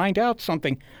go find out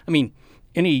something.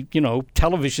 Any,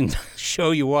 television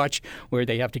show you watch where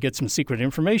they have to get some secret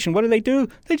information, what do?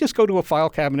 They just go to a file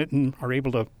cabinet and are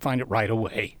able to find it right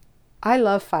away. I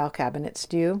love file cabinets.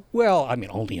 Do you? Well,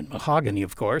 only in mahogany,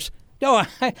 of course. No,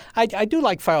 I do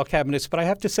like file cabinets, but I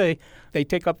have to say they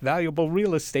take up valuable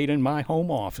real estate in my home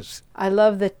office. I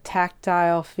love the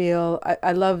tactile feel.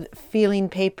 I love feeling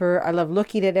paper. I love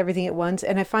looking at everything at once.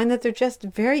 And I find that they're just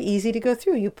very easy to go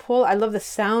through. You pull, I love the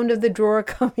sound of the drawer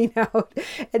coming out.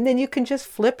 And then you can just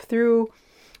flip through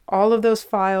all of those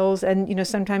files and,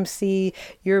 sometimes see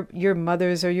your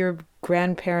mother's or your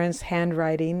grandparents'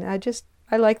 handwriting.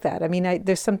 I like that.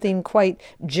 There's something quite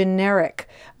generic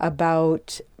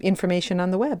about information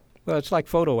on the web. Well, it's like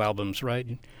photo albums,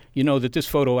 right? You know that this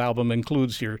photo album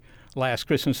includes your last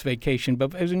Christmas vacation,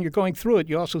 but as you're going through it,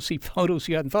 you also see photos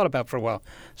you hadn't thought about for a while.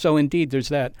 So indeed, there's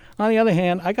that. On the other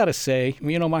hand, I got to say,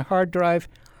 my hard drive,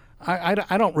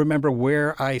 I don't remember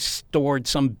where I stored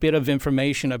some bit of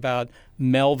information about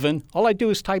Melvin. All I do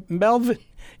is type Melvin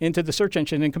into the search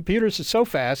engine, and computers are so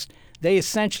fast They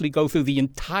essentially go through the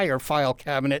entire file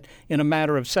cabinet in a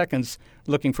matter of seconds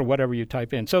looking for whatever you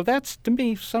type in. So that's, to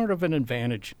me, sort of an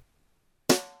advantage.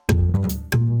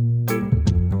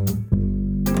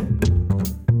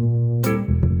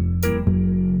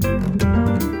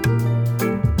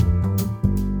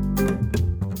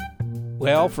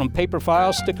 Well, from paper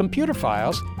files to computer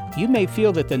files, you may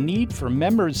feel that the need for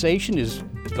memorization is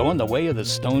going the way of the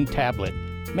stone tablet.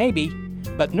 Maybe,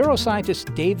 but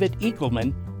neuroscientist David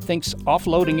Eagleman thinks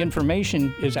offloading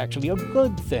information is actually a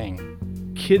good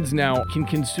thing. Kids now can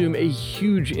consume a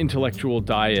huge intellectual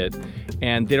diet,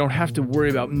 and they don't have to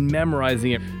worry about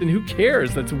memorizing it. And who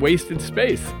cares? That's wasted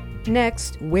space.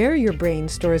 Next, where your brain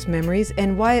stores memories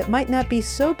and why it might not be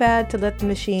so bad to let the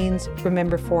machines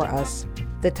remember for us.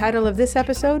 The title of this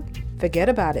episode, Forget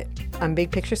About It, on Big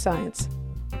Picture Science.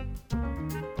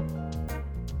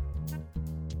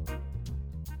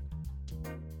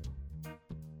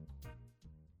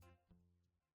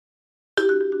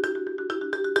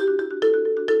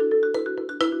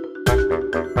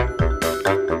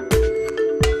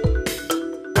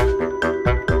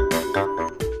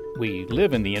 We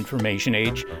live in the information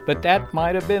age, but that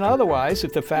might have been otherwise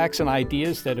if the facts and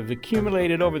ideas that have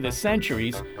accumulated over the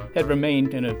centuries had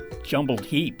remained in a jumbled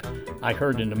heap. I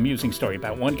heard an amusing story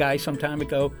about one guy some time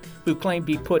ago who claimed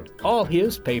he put all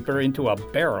his paper into a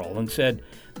barrel and said,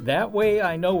 "That way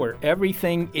I know where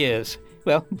everything is."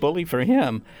 Well, bully for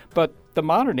him, but the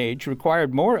modern age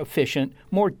required more efficient,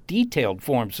 more detailed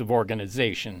forms of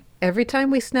organization. Every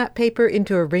time we snap paper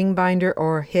into a ring binder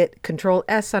or hit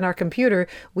Control-S on our computer,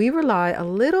 we rely a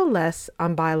little less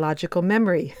on biological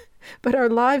memory. But our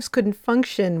lives couldn't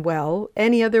function well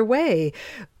any other way.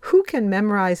 Who can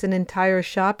memorize an entire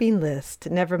shopping list,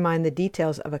 never mind the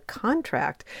details of a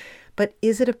contract? But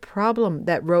is it a problem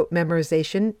that rote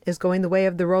memorization is going the way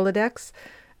of the Rolodex?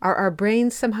 Are our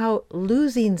brains somehow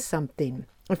losing something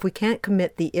if we can't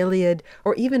commit the Iliad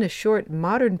or even a short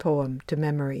modern poem to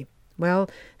memory? Well,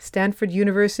 Stanford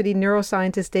University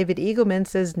neuroscientist David Eagleman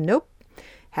says nope.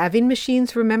 Having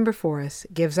machines remember for us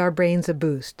gives our brains a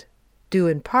boost, due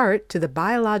in part to the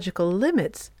biological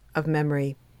limits of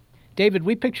memory. David,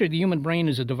 we picture the human brain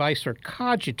as a device for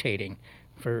cogitating,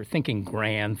 for thinking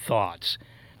grand thoughts.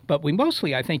 But we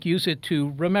mostly, I think, use it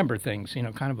to remember things,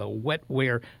 kind of a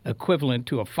wetware equivalent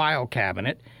to a file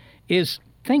cabinet. Is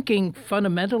thinking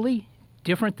fundamentally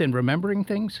different than remembering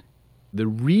things? The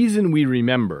reason we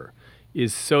remember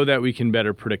is so that we can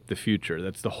better predict the future.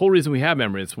 That's the whole reason we have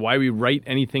memory. It's why we write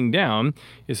anything down,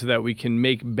 is so that we can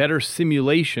make better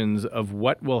simulations of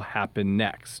what will happen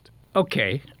next.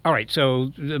 Okay. All right.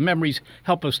 So the memories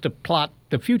help us to plot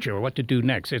the future, or what to do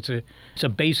next. It's a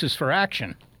basis for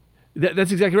action.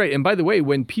 That's exactly right. And by the way,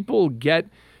 when people get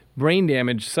brain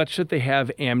damage such that they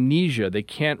have amnesia, they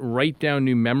can't write down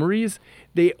new memories,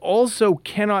 they also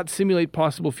cannot simulate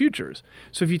possible futures.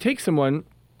 So if you take someone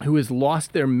who has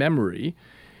lost their memory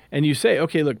and you say,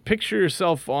 okay, look, picture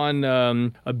yourself on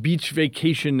a beach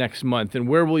vacation next month, and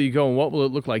where will you go and what will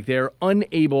it look like? They're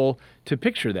unable to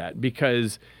picture that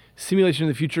because simulation of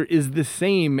the future is the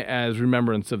same as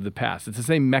remembrance of the past. It's the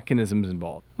same mechanisms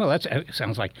involved. Well, that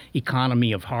sounds like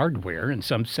economy of hardware in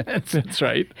some sense. That's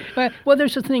right. Well,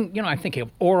 there's a thing, I think of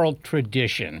oral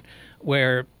tradition,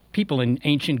 where people in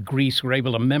ancient Greece were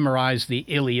able to memorize the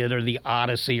Iliad or the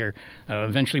Odyssey or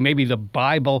eventually maybe the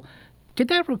Bible. Did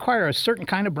that require a certain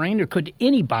kind of brain, or could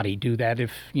anybody do that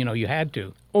if, you had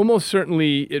to? Almost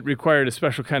certainly it required a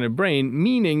special kind of brain,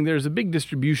 meaning there's a big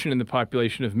distribution in the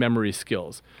population of memory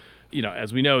skills.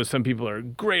 As we know, some people are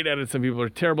great at it, some people are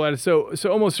terrible at it. So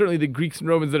almost certainly the Greeks and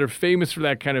Romans that are famous for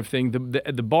that kind of thing,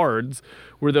 the bards,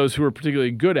 were those who were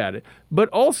particularly good at it. But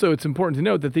also it's important to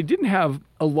note that they didn't have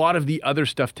a lot of the other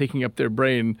stuff taking up their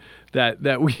brain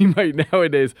that we might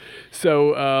nowadays.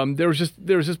 So there was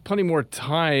just plenty more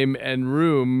time and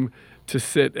room to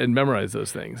sit and memorize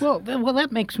those things. Well,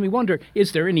 that makes me wonder,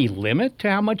 is there any limit to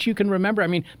how much you can remember? I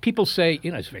mean, people say,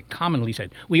 it's very commonly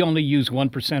said, we only use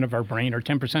 1% of our brain or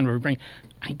 10% of our brain.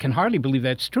 I can hardly believe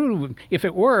that's true. If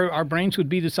it were, our brains would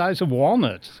be the size of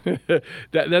walnuts.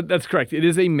 That's correct. It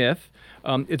is a myth.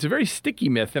 It's a very sticky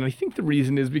myth, and I think the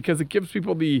reason is because it gives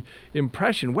people the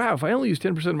impression, wow, if I only use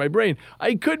 10% of my brain,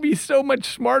 I could be so much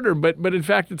smarter. But in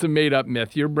fact, it's a made-up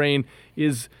myth. Your brain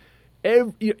is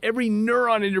every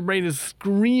neuron in your brain is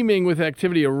screaming with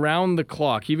activity around the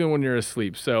clock, even when you're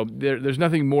asleep. So there's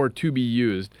nothing more to be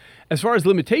used. As far as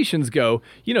limitations go,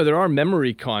 there are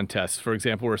memory contests, for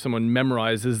example, where someone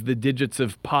memorizes the digits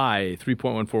of pi,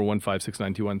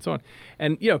 3.14156921, and so on.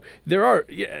 And,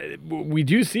 we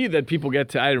do see that people get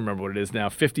to, I don't remember what it is now,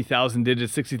 50,000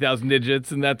 digits, 60,000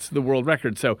 digits, and that's the world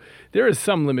record. So there is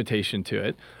some limitation to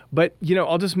it. But,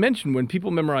 I'll just mention when people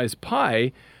memorize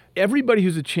pi, everybody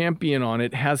who's a champion on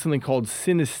it has something called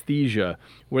synesthesia,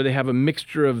 where they have a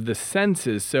mixture of the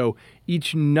senses. So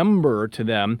each number to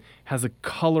them has a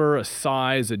color, a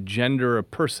size, a gender, a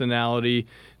personality,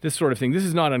 this sort of thing. This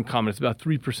is not uncommon. It's about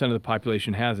 3% of the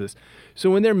population has this. So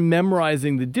when they're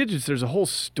memorizing the digits, there's a whole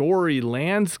story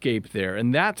landscape there,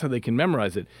 and that's how they can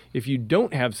memorize it. If you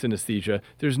don't have synesthesia,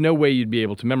 there's no way you'd be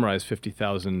able to memorize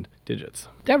 50,000 digits.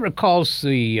 That recalls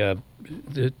the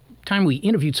time we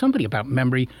interviewed somebody about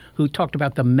memory who talked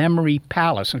about the memory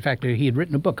palace. In fact, he had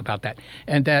written a book about that.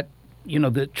 And that,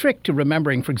 the trick to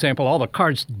remembering, for example, all the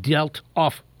cards dealt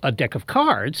off a deck of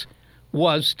cards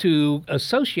was to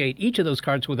associate each of those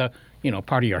cards with a,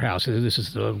 part of your house. This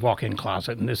is the walk-in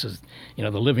closet, and this is, the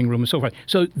living room and so forth.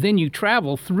 So then you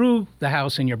travel through the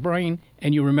house in your brain,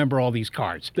 and you remember all these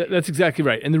cards. That's exactly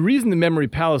right. And the reason the memory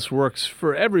palace works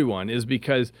for everyone is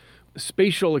because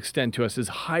spatial extent to us is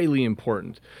highly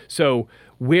important. So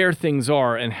where things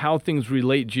are and how things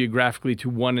relate geographically to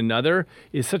one another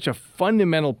is such a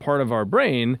fundamental part of our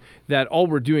brain that all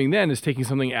we're doing then is taking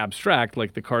something abstract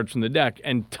like the cards from the deck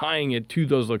and tying it to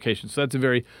those locations. So that's a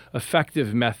very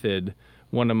effective method,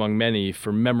 one among many,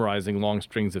 for memorizing long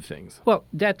strings of things. Well,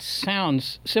 that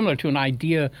sounds similar to an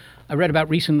idea I read about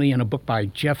recently in a book by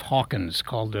Jeff Hawkins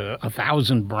called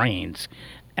 1,000 Brains.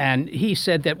 And he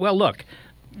said that, well, look,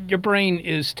 your brain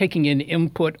is taking in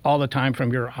input all the time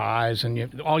from your eyes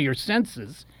and all your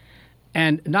senses.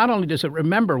 And not only does it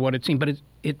remember what it's seen, but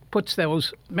it puts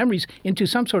those memories into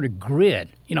some sort of grid,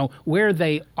 where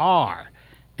they are.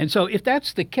 And so if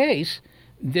that's the case,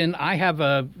 then I have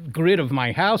a grid of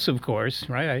my house, of course,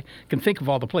 right? I can think of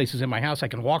all the places in my house. I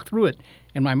can walk through it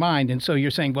in my mind. And so you're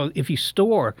saying, well, if you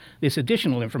store this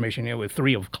additional information, with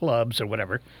 3 of clubs or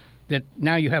whatever, that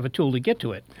now you have a tool to get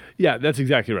to it. Yeah, that's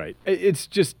exactly right. It's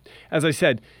just, as I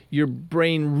said, your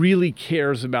brain really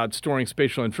cares about storing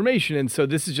spatial information, and so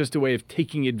this is just a way of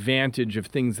taking advantage of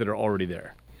things that are already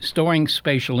there. Storing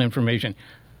spatial information.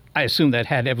 I assume that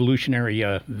had evolutionary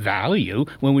value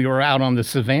when we were out on the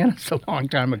savannas a long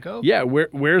time ago. Yeah,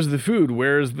 where's the food?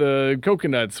 Where's the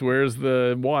coconuts? Where's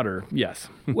the water? Yes.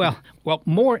 well,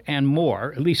 more and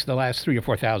more, at least the last 3,000 or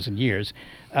 4,000 years,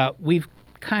 we've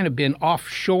kind of been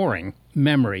offshoring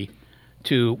memory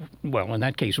to, well, in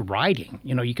that case, writing.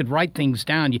 You could write things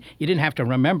down. You didn't have to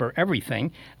remember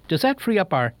everything. Does that free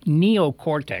up our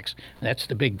neocortex? That's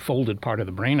the big folded part of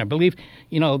the brain, I believe,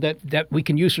 that we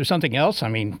can use for something else? I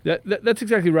mean... That's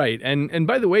exactly right. And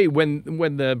by the way, when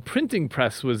the printing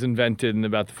press was invented in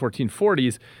about the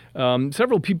 1440s,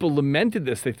 several people lamented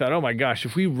this. They thought, oh my gosh,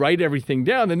 if we write everything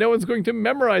down, then no one's going to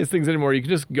memorize things anymore. You can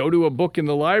just go to a book in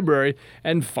the library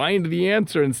and find the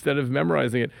answer instead of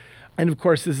memorizing it. And of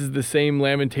course, this is the same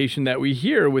lamentation that we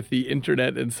hear with the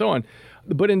internet and so on.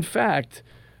 But in fact,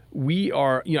 we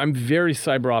are, I'm very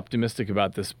cyber optimistic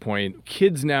about this point.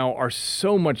 Kids now are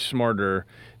so much smarter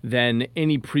than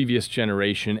any previous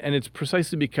generation. And it's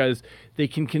precisely because they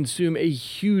can consume a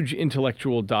huge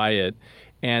intellectual diet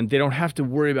and they don't have to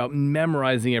worry about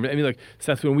memorizing everything. I mean, like,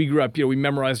 Seth, when we grew up, we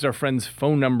memorized our friends'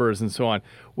 phone numbers and so on.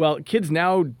 Well, kids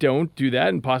now don't do that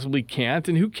and possibly can't.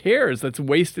 And who cares? That's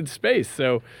wasted space.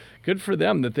 So good for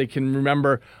them that they can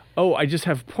remember, oh, I just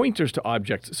have pointers to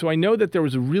objects. So I know that there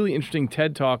was a really interesting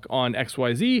TED Talk on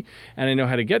XYZ, and I know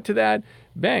how to get to that.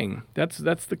 Bang. That's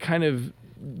the kind of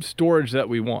storage that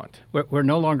we want. We're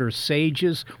no longer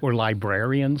sages or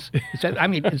librarians.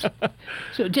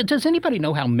 So does anybody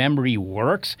know how memory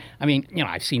works? I mean,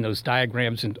 I've seen those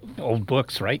diagrams in old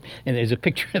books, right? And there's a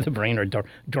picture of the brain or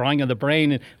drawing of the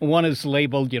brain, and one is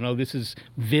labeled, this is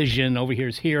vision, over here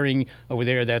is hearing, over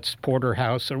there that's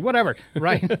porterhouse or whatever,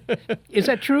 right? Is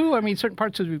that true? I mean, certain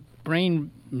parts of the brain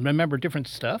remember different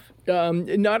stuff?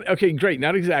 Okay, great.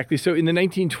 Not exactly. So in the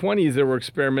 1920s, there were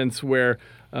experiments where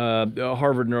a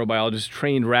Harvard neurobiologist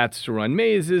trained rats to run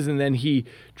mazes, and then he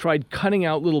tried cutting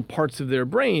out little parts of their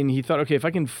brain. He thought, okay, if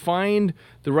I can find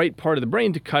the right part of the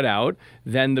brain to cut out,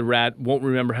 then the rat won't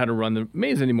remember how to run the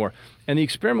maze anymore. And the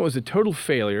experiment was a total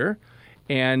failure,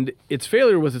 and its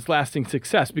failure was its lasting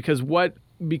success, because what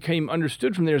became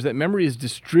understood from there is that memory is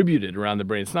distributed around the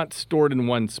brain. It's not stored in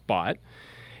one spot.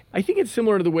 I think it's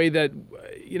similar to the way that,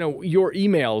 your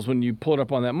emails, when you pull it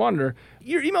up on that monitor,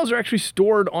 your emails are actually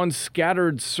stored on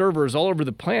scattered servers all over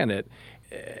the planet.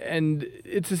 And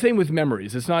it's the same with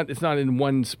memories. It's not in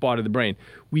one spot of the brain.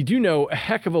 We do know a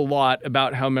heck of a lot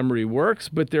about how memory works,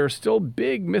 but there are still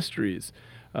big mysteries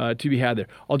to be had there.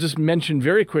 I'll just mention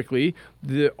very quickly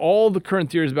all the current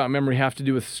theories about memory have to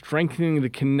do with strengthening the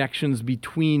connections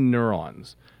between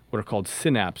neurons, what are called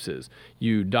synapses.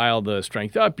 You dial the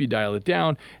strength up, you dial it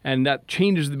down, and that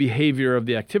changes the behavior of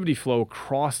the activity flow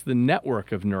across the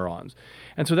network of neurons.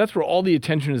 And so that's where all the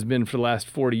attention has been for the last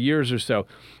 40 years or so.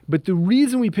 But the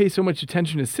reason we pay so much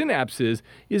attention to synapses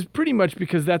is pretty much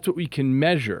because that's what we can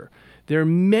measure. There are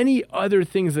many other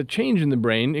things that change in the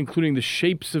brain, including the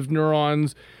shapes of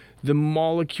neurons, the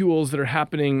molecules that are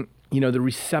happening, the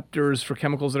receptors for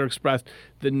chemicals that are expressed,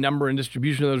 the number and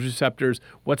distribution of those receptors,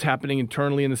 what's happening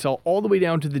internally in the cell, all the way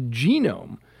down to the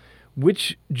genome,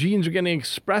 which genes are getting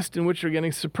expressed and which are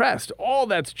getting suppressed. All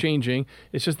that's changing.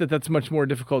 It's just that that's much more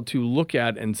difficult to look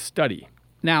at and study.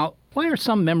 Now, why are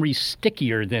some memories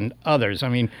stickier than others? I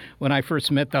mean, when I first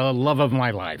met the love of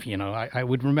my life, I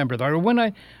would remember that. Or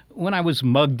when I was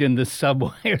mugged in the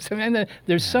subway or something. And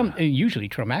there's some usually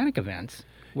traumatic events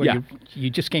where you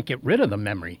just can't get rid of the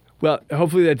memory. Well,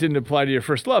 hopefully that didn't apply to your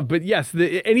first love. But yes,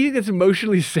 anything that's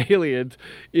emotionally salient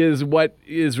is what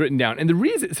is written down. And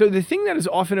the thing that is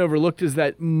often overlooked is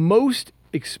that most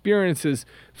experiences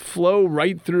flow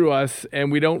right through us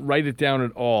and we don't write it down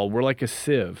at all. We're like a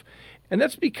sieve. And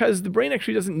that's because the brain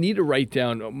actually doesn't need to write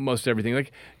down most everything.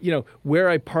 Like, where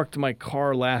I parked my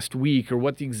car last week or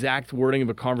what the exact wording of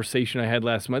a conversation I had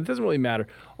last month, it doesn't really matter.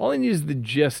 All I need is the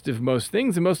gist of most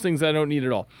things, and most things I don't need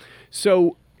at all.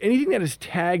 So anything that is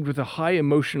tagged with a high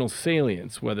emotional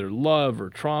salience, whether love or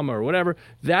trauma or whatever,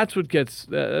 that's what gets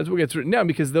written down,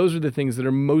 because those are the things that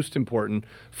are most important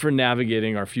for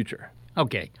navigating our future.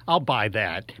 Okay, I'll buy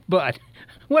that. But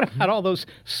what about all those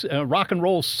rock and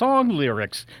roll song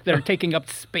lyrics that are taking up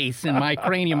space in my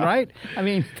cranium, right? I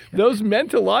mean, those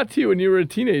meant a lot to you when you were a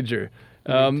teenager.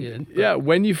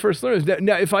 When you first learned.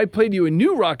 Now, if I played you a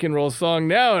new rock and roll song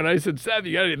now and I said, Seth,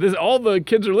 you got this, all the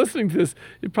kids are listening to this,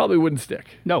 it probably wouldn't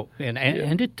stick. No, and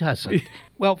it doesn't.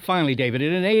 Well, finally, David,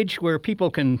 in an age where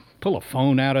people can pull a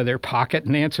phone out of their pocket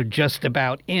and answer just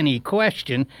about any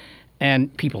question,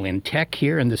 and people in tech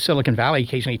here in the Silicon Valley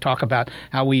occasionally talk about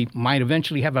how we might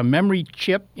eventually have a memory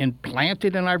chip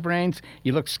implanted in our brains.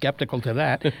 You look skeptical to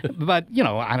that. But,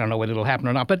 I don't know whether it'll happen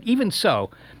or not. But even so,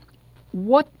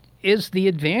 what is the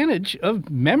advantage of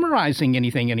memorizing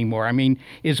anything anymore? I mean,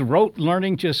 is rote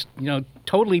learning just,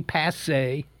 totally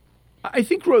passé? I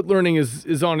think rote learning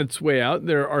is on its way out.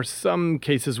 There are some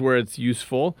cases where it's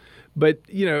useful. But,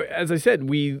 as I said,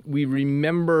 we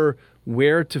remember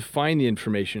where to find the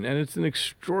information. And it's an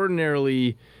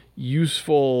extraordinarily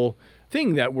useful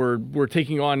thing that we're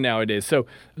taking on nowadays. So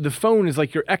the phone is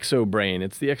like your exobrain.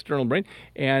 It's the external brain.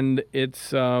 And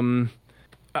it's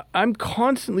I'm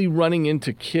constantly running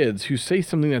into kids who say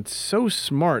something that's so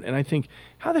smart. And I think,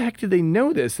 how the heck did they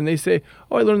know this? And they say,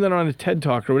 oh, I learned that on a TED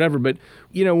Talk or whatever. But,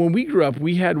 when we grew up,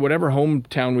 we had whatever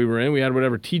hometown we were in. We had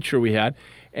whatever teacher we had.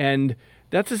 And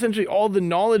that's essentially all the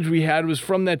knowledge we had was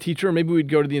from that teacher, or maybe we'd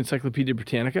go to the Encyclopedia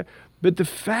Britannica. But the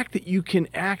fact that you can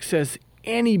access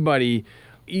anybody,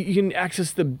 you can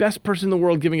access the best person in the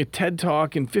world giving a TED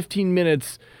Talk in 15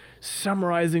 minutes,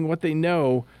 summarizing what they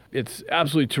know, it's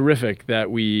absolutely terrific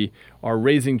that we are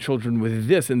raising children with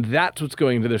this, and that's what's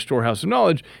going into their storehouse of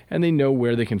knowledge, and they know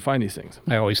where they can find these things.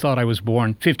 I always thought I was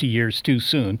born 50 years too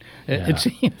soon. Yeah.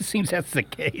 It seems that's the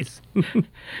case.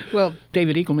 Well,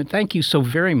 David Eagleman, thank you so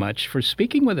very much for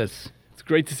speaking with us. It's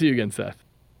great to see you again, Seth.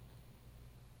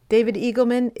 David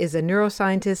Eagleman is a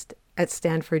neuroscientist at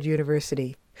Stanford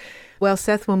University. Well,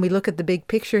 Seth, when we look at the big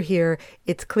picture here,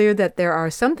 it's clear that there are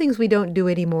some things we don't do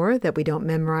anymore, that we don't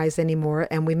memorize anymore,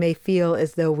 and we may feel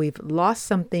as though we've lost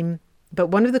something. But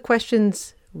one of the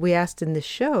questions we asked in the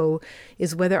show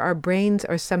is whether our brains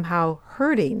are somehow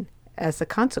hurting as a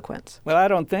consequence. Well, I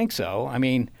don't think so. I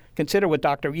mean, consider what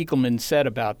Dr. Eagleman said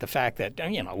about the fact that,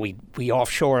 we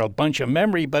offshore a bunch of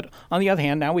memory, but on the other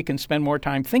hand, now we can spend more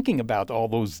time thinking about all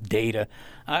those data.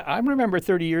 I remember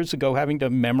 30 years ago having to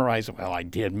memorize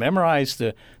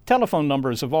the telephone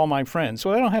numbers of all my friends.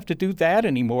 So I don't have to do that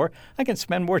anymore. I can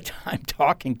spend more time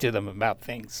talking to them about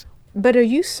things. But are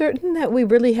you certain that we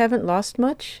really haven't lost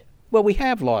much? Well, we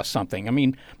have lost something. I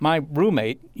mean, my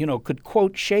roommate, could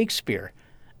quote Shakespeare.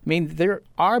 I mean, there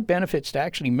are benefits to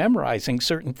actually memorizing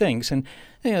certain things. And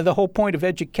the whole point of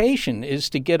education is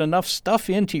to get enough stuff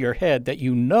into your head that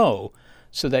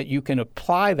so that you can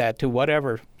apply that to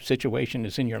whatever situation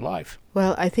is in your life.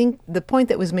 Well, I think the point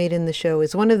that was made in the show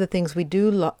is one of the things we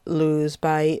do lose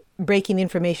by breaking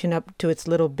information up to its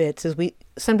little bits is we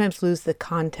sometimes lose the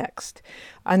context.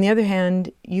 On the other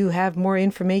hand, you have more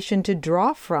information to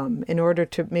draw from in order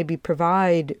to maybe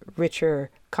provide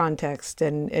richer context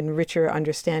and richer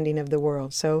understanding of the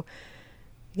world. So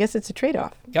I guess it's a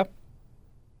trade-off. Yep.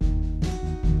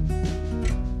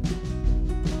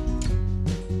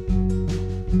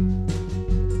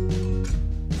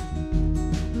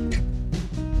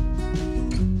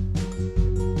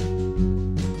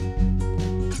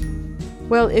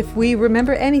 Well, if we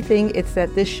remember anything, it's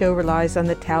that this show relies on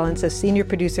the talents of senior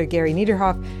producer Gary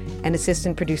Niederhoff and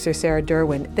assistant producer Sarah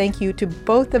Derwin. Thank you to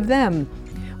both of them.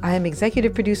 I am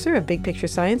executive producer of Big Picture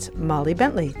Science, Molly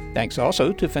Bentley. Thanks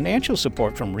also to financial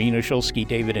support from Rena Shulsky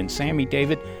David and Sammy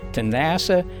David, to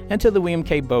NASA, and to the William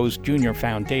K. Bowes Jr.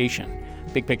 Foundation.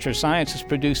 Big Picture Science is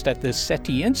produced at the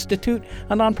SETI Institute,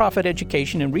 a nonprofit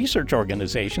education and research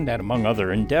organization that, among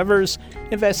other endeavors,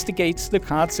 investigates the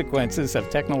consequences of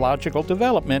technological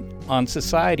development on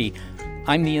society.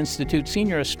 I'm the Institute's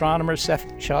senior astronomer, Seth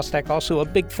Shostak. Also, a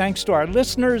big thanks to our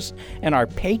listeners and our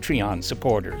Patreon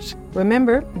supporters.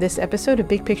 Remember, this episode of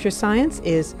Big Picture Science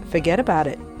is Forget About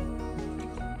It.